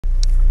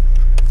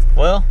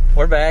Well,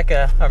 we're back.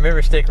 Our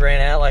memory stick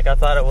ran out like I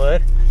thought it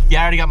would.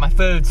 Yeah, I already got my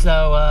food,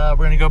 so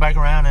we're gonna go back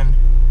around and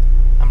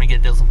I'm gonna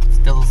get Dizzle some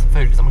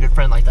food because I'm a good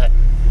friend like that.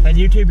 And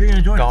YouTube, you're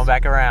gonna join us. Going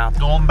back around.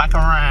 Going back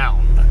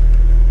around.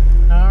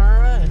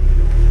 Alright.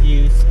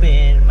 You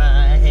spin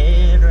my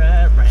head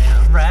right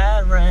round,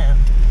 right round.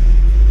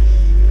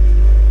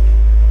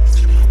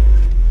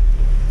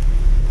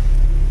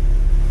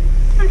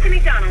 Welcome to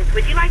McDonald's.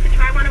 Would you like to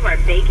try one of our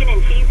bacon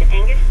and cheese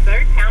Angus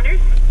third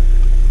pounders?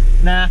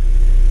 Nah.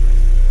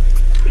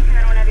 You can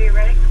order whenever you're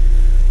ready.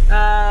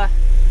 I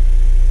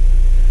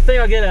think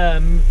I'll get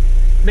a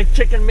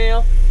McChicken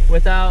meal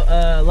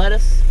without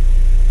lettuce.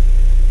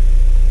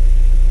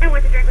 And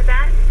what's the drink with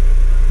that?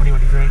 What do you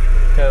want to drink?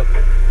 Coke.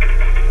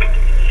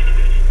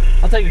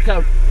 I'll take a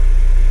Coke.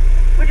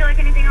 Would you like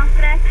anything else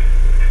today?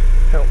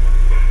 Coke.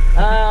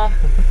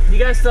 You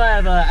guys still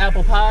have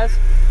apple pies?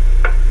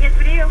 Yes,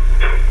 we do.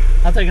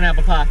 I'll take an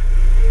apple pie.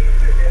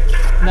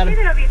 Okay,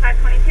 that'll be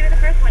 $5.22 in the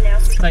first window.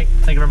 Thank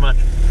you very much.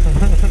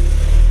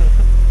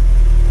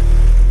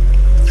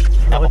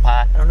 Apple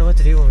pie. I don't know what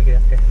to do when we get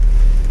up there.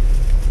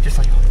 Just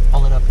like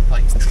hold it up,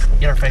 like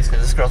get her face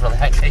because this girl's really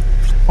hot. Hey,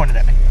 point it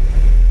at me.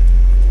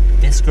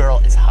 This girl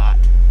is hot.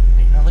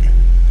 Hey, now look at her.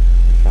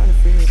 I'm trying to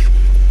figure it.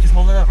 Just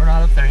hold it up. We're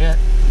not up there yet.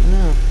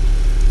 No.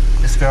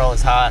 This girl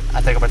is hot.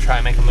 I think I'm gonna try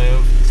and make a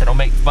move. So don't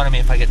make fun of me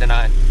if I get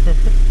denied.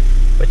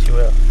 But you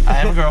will. I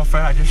have a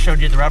girlfriend. I just showed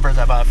you the rubbers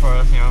I bought for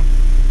us. You know.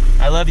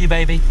 I love you,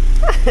 baby.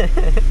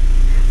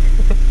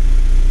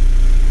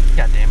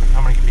 God damn it!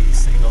 I'm gonna be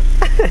single.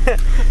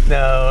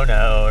 No.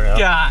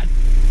 God,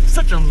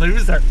 such a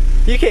loser.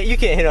 You can't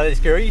hit on this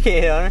girl. You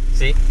can't hit on her.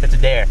 See, that's a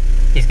dare.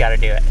 He's got to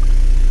do it.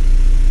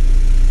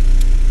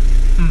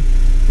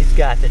 He's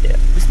got to do it.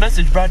 This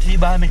message brought to you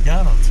by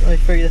McDonald's. Let me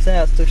figure this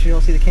out so she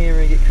don't see the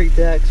camera and get creeped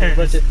out.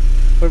 Cause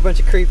we're a bunch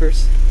of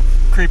creepers.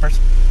 Creepers.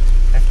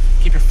 Okay.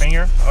 Keep your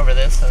finger over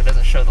this so it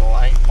doesn't show the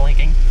light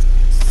blinking.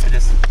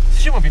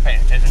 She won't be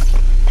paying attention.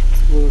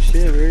 Well,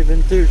 shit, we've already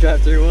been through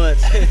drive-through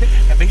once.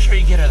 Yeah, make sure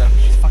you get her though.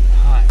 She's fucking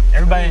hot.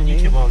 Everybody on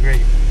YouTube will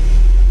agree.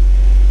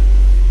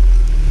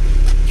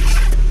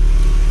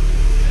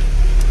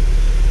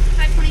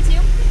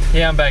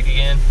 Yeah, I'm back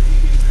again.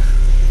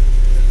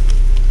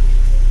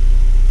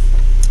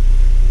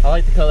 I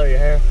like the color of your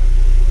hair.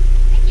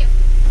 Thank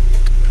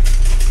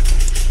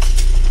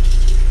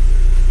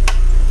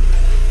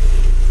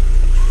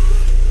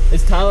you.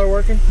 Is Tyler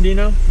working? Do you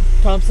know?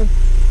 Thompson?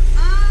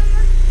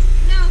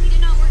 No, he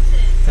did not work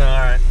today. Oh,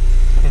 alright.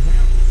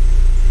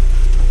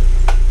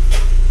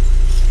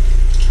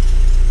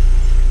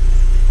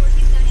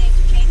 $14.78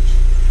 for change.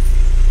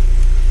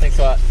 Thanks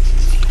a lot.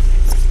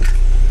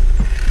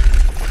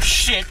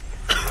 Shit.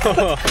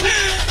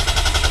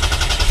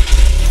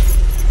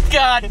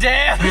 God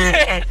damn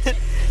it!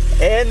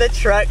 And the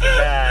truck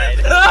died.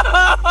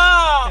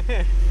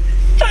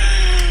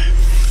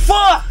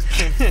 Fuck!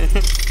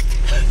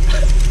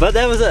 But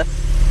that was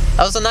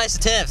a nice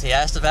attempt. He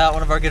asked about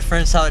one of our good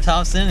friends, Tyler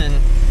Thompson,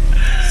 and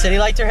said he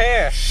liked her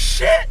hair.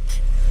 Shit!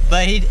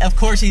 But of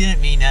course he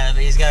didn't mean none of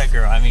it. He's got a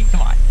girl. I mean,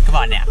 come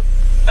on now.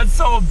 That's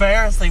so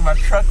embarrassing. My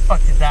truck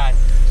fucking died.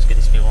 Let's get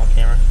these people on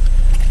camera.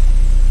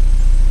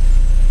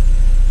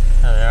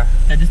 Oh, they are.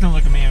 Yeah, just don't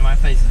look at me. My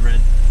face is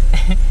red.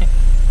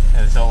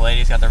 Those old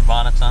ladies got their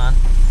bonnets on.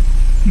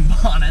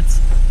 Bonnets?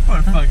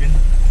 What fucking?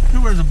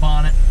 Who wears a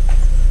bonnet?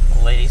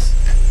 Ladies.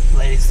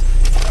 Ladies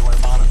that wear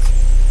bonnets.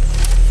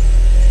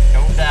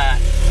 Don't die.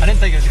 I didn't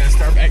think it was gonna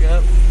start back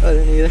up. I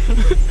didn't either.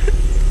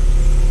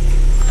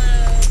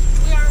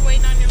 We are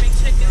waiting on your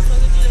McChicken, so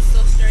could you just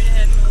go straight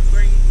ahead and we'll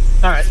bring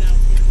Alright, it out.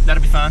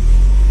 that'll be fine.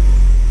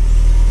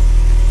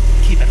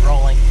 Keep it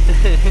rolling.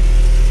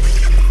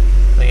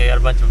 I think I got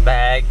a bunch of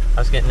bag. I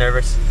was getting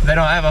nervous. They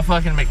don't have a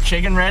fucking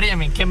McChicken ready? I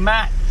mean, come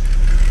back.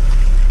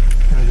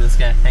 Look at this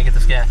guy. Hey, get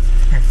this guy.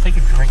 Here, take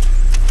a drink.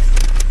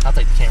 I'll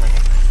take the camera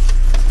here.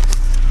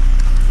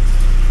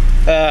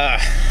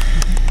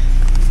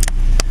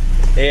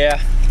 Yeah.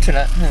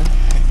 Tonight.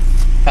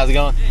 How's it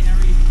going? Hey, how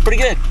are you? Pretty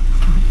good.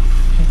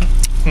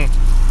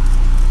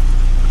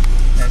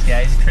 This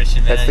guy, he's a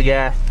Christian, man. That's the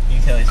guy. You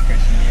can tell he's a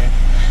Christian here.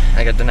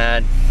 I got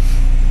denied.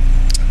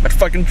 My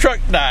fucking truck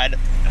died.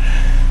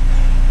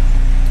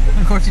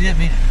 Of course he didn't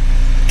mean it.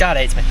 God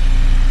hates me.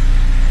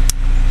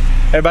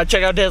 Everybody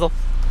check out Dizzle.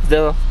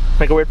 Dizzle,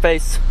 make a weird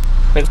face.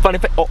 Make a funny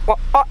face.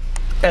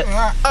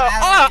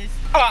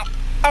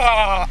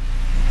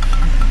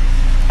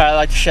 I'd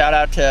like to shout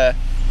out to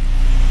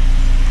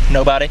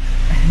nobody.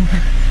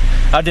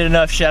 I did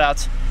enough shout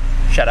outs.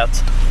 Shout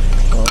outs.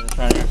 Oh, this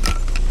right here.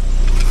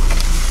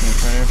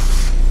 This right here.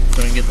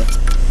 So we can get the.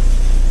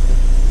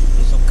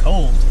 It's so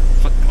cold.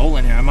 Fucking hole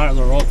in here. I might as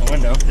well roll out the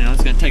window. You know,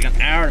 it's gonna take an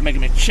hour to make a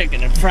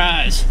McChicken and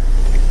fries.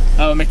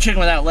 Oh, McChicken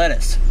without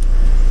lettuce.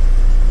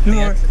 They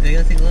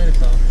gotta take the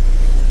lettuce off.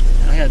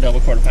 I got a double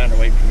quarter pounder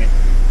waiting for me.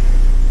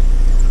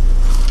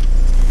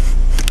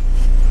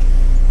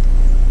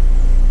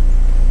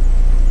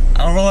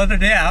 I'll roll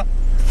it out.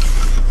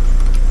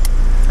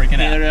 Freaking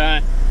Neither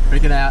out. do I.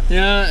 Freaking out.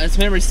 Yeah, this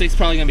memory stick's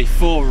probably gonna be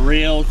full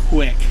real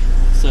quick.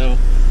 So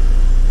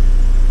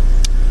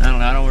I don't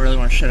know. I don't really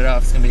want to gonna shut it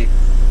off. It's gonna be.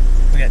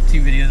 We got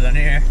 2 videos on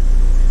here.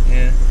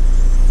 Yeah.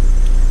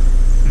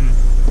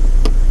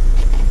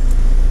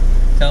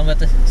 Tell them about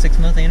the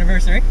 6-month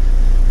anniversary.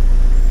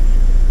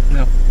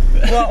 No.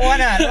 Well, why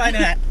not? Why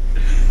not?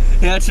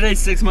 Yeah, today's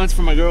 6 months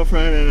for my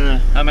girlfriend,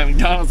 and I'm at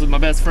McDonald's with my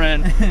best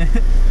friend,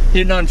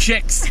 hitting on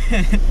chicks.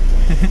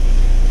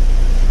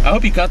 I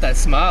hope you caught that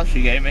smile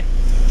she gave me.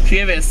 She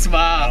gave me a I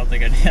smile. don't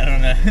think I did. I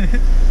don't know.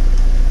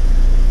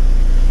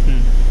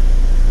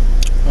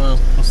 Well,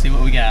 We'll see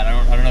what we got.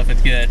 I don't know if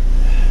it's good.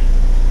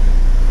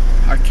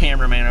 our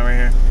cameraman over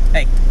here.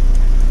 Hey,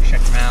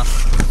 shut your mouth.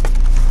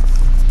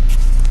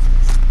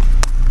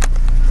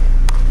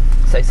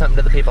 Say something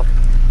to the people.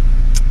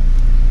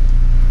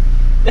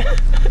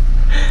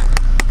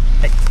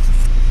 Hey.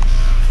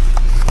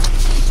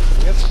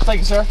 Yep. Thank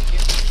you, sir.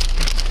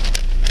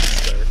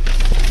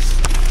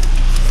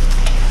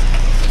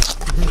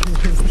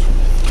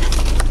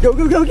 Go,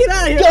 go, go, get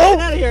out of here! Go! Get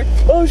out of here!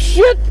 Oh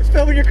shit! You're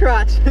filming your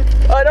crotch.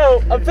 I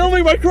know. I'm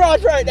filming my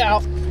crotch right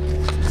now.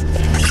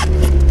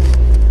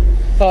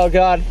 Oh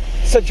god,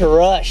 such a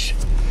rush.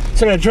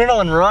 It's an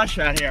adrenaline rush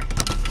out here.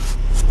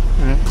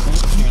 You're in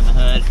the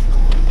hood.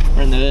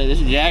 We're in the hood. This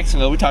is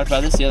Jacksonville. We talked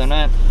about this the other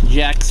night.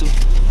 Jackson.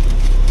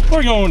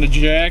 We're going to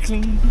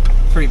Jackson.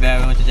 Pretty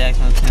bad we went to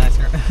Jacksonville 2 nights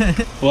in a row.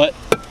 What?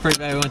 Pretty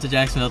bad we went to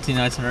Jacksonville 2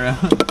 nights in a row.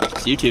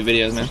 It's YouTube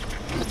videos, man.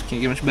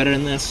 Can't get much better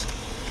than this.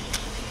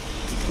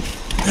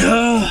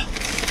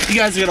 You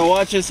guys are gonna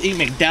watch us eat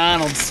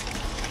McDonald's.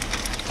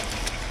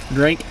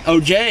 Drink. Oh,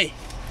 Jay,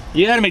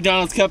 you had a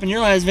McDonald's cup in your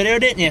last video,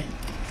 didn't you?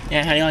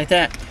 Yeah, how do you like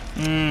that?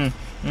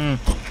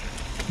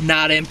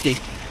 Not empty.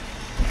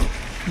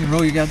 You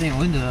roll your goddamn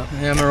window up.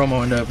 Yeah, I'm gonna roll my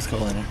window up. It's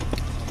cold in here.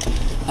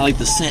 I like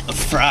the scent of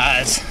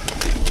fries.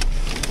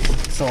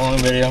 It's a long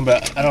video,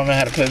 but I don't know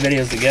how to put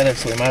videos together,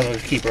 so we might as well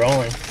just keep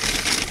rolling.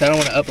 I don't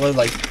want to upload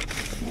like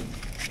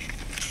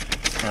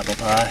apple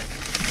pie.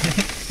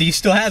 Do you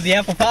still have the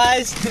apple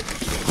pies?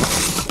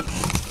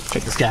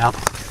 Check this guy out.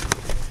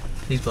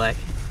 He's black.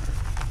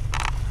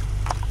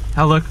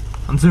 Oh look,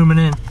 I'm zooming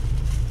in.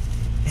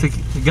 It's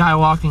a guy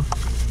walking.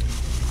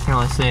 Can't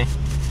really see.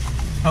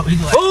 Oh, he's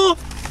black. Oh!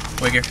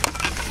 Wigger.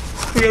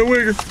 We got a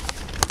wigger.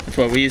 That's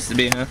what we used to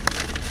be, huh?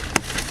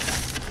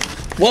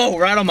 Whoa,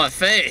 right on my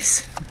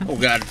face. Oh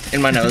god,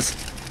 in my nose.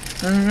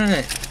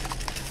 Alright.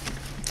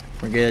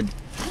 We're good.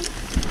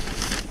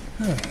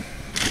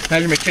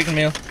 How's your McChicken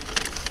meal?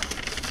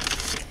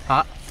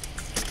 Hot.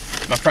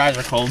 My fries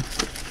are cold.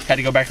 Had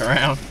to go back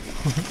around.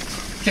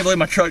 Can't believe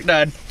my truck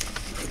died.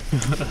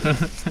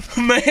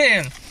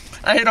 Man,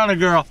 I hit on a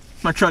girl.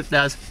 My truck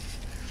does.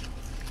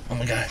 Oh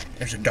my god,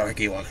 there's a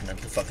darkie walking up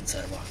the fucking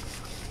sidewalk.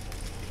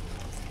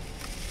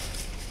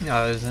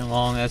 No, it isn't a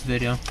long ass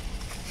video.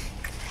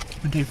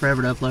 It'll take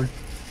forever to upload.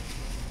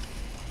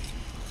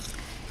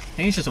 I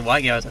think he's just a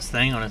white guy with this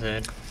thing on his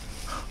head.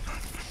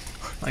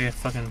 Like a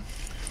fucking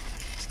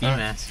ski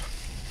mask.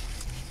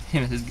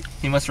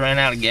 He must have ran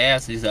out of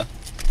gas. He's got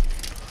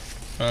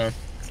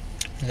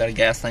a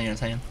gas thing in his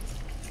hand.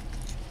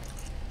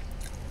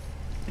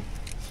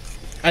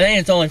 I think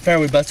it's only fair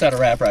we bust out a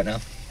rap right now.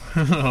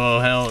 Oh,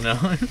 hell no.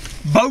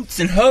 Boats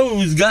and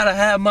hoes gotta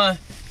have my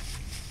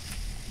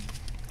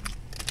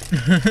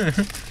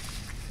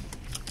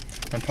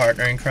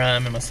partner in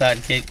crime and my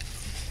sidekick.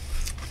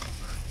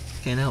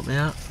 Can't help me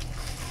out.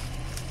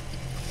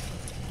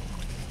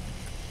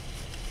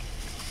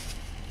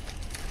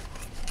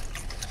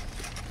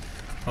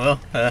 Well,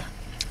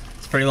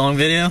 it's a pretty long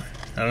video.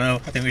 I don't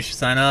know. I think we should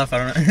sign off. I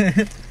don't know.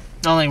 I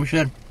don't think we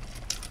should.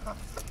 I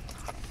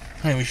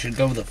think we should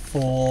go with the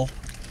full.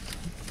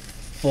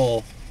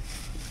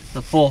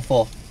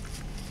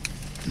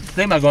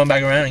 Think about going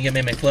back around and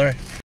getting me a McFlurry.